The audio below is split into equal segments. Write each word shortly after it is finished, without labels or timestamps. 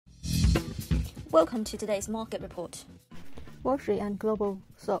Welcome to today's market report. Wall Street and global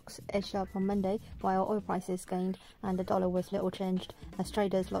stocks edged up on Monday, while oil prices gained and the dollar was little changed as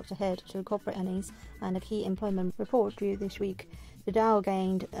traders looked ahead to corporate earnings and a key employment report due this week. The Dow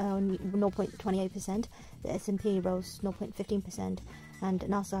gained 0.28%, the S&P rose 0.15%, and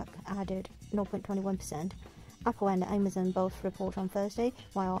Nasdaq added 0.21%. Apple and Amazon both report on Thursday,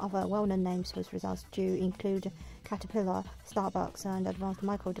 while other well-known names whose results due include Caterpillar, Starbucks, and Advanced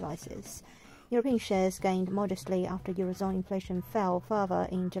Micro Devices. European shares gained modestly after Eurozone inflation fell further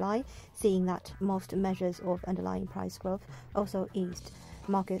in July, seeing that most measures of underlying price growth also eased.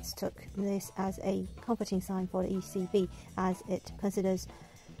 Markets took this as a comforting sign for the ECB as it considers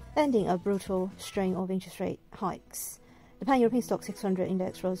ending a brutal string of interest rate hikes. The Pan-European Stock 600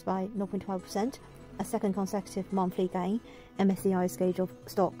 index rose by 0.12%, a second consecutive monthly gain. MSCI's gauge of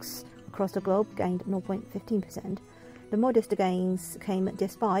stocks across the globe gained 0.15%. The modest gains came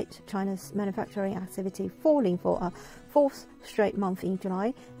despite China's manufacturing activity falling for a fourth straight month in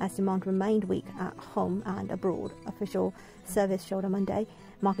July as demand remained weak at home and abroad. Official service showed on Monday.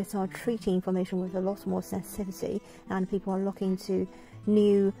 Markets are treating information with a lot more sensitivity and people are looking to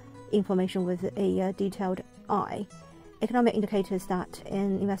new information with a detailed eye. Economic indicators that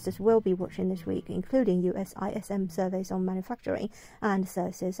investors will be watching this week, including US ISM surveys on manufacturing and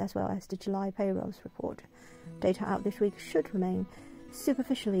services, as well as the July payrolls report. Data out this week should remain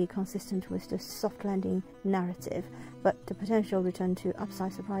superficially consistent with the soft landing narrative, but the potential return to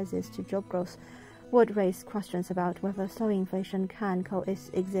upside surprises to job growth would raise questions about whether slowing inflation can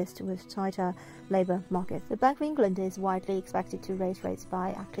coexist with tighter labour markets. The Bank of England is widely expected to raise rates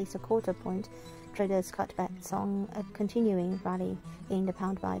by at least a quarter point. Traders cut bets on a continuing rally in the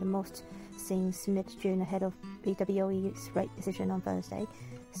pound by the most since mid-June ahead of BWE's rate decision on Thursday.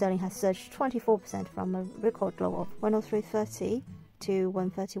 Sterling has surged 24% from a record low of 103.30 to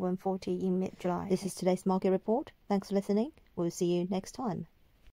 131.40 in mid-July. This is today's market report. Thanks for listening. We'll see you next time.